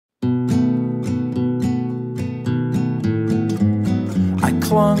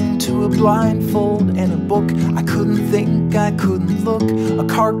clung to a blindfold and a book. I couldn't think, I couldn't look. A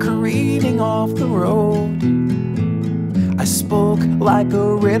car careening off the road. I spoke like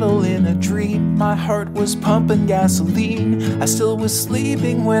a riddle in a dream. My heart was pumping gasoline. I still was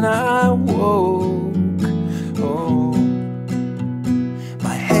sleeping when I woke. Oh,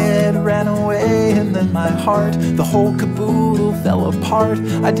 my head ran away and then my heart, the whole caboodle fell apart.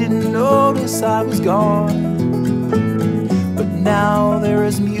 I didn't notice I was gone. But now there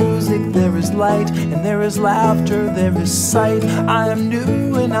is music, there is light, and there is laughter, there is sight. I am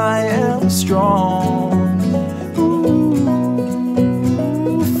new and I am strong.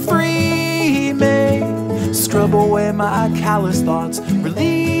 Scrub away my callous thoughts,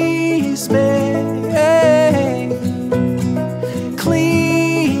 release me,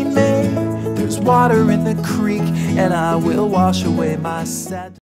 clean me. There's water in the creek, and I will wash away my sadness.